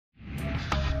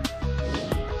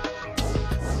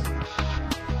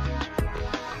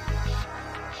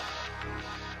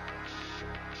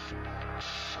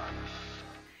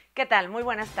¿Qué tal? Muy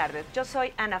buenas tardes. Yo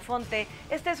soy Ana Fonte.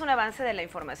 Este es un avance de la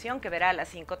información que verá a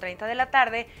las 5:30 de la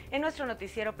tarde en nuestro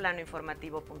noticiero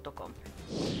planoinformativo.com.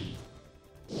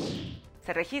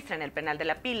 Se registra en el penal de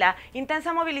La Pila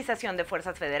intensa movilización de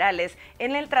fuerzas federales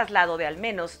en el traslado de al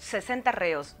menos 60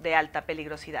 reos de alta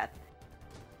peligrosidad.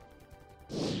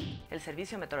 El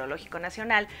Servicio Meteorológico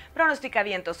Nacional pronostica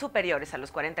vientos superiores a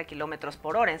los 40 kilómetros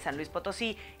por hora en San Luis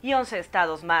Potosí y 11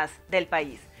 estados más del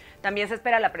país. También se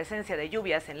espera la presencia de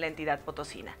lluvias en la entidad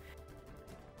potosina.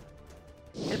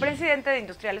 El presidente de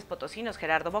Industriales Potosinos,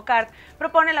 Gerardo Bocart,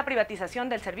 propone la privatización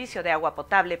del servicio de agua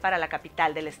potable para la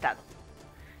capital del estado.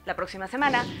 La próxima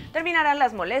semana terminarán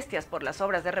las molestias por las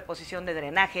obras de reposición de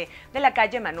drenaje de la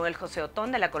calle Manuel José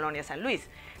Otón de la colonia San Luis.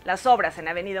 Las obras en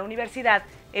Avenida Universidad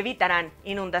evitarán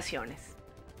inundaciones.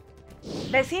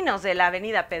 Vecinos de la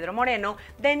avenida Pedro Moreno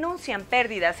denuncian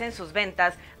pérdidas en sus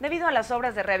ventas debido a las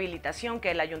obras de rehabilitación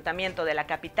que el ayuntamiento de la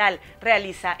capital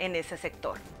realiza en ese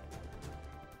sector.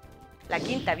 La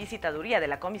quinta visitaduría de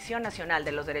la Comisión Nacional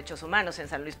de los Derechos Humanos en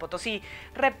San Luis Potosí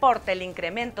reporta el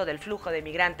incremento del flujo de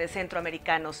migrantes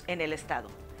centroamericanos en el estado.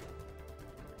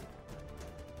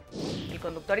 El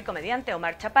conductor y comediante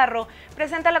Omar Chaparro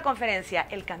presenta la conferencia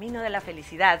El Camino de la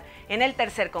Felicidad en el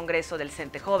tercer Congreso del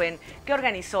Cente Joven que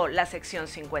organizó la sección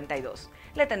 52.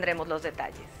 Le tendremos los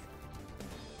detalles.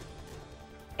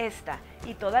 Esta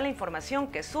y toda la información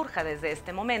que surja desde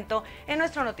este momento en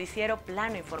nuestro noticiero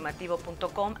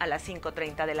planoinformativo.com a las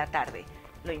 5:30 de la tarde.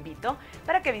 Lo invito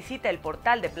para que visite el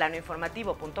portal de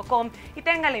planoinformativo.com y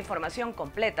tenga la información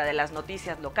completa de las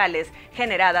noticias locales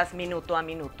generadas minuto a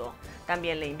minuto.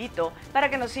 También le invito para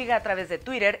que nos siga a través de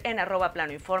Twitter en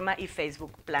 @planoinforma y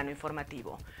Facebook Plano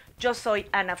Informativo. Yo soy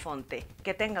Ana Fonte.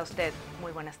 Que tenga usted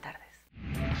muy buenas tardes.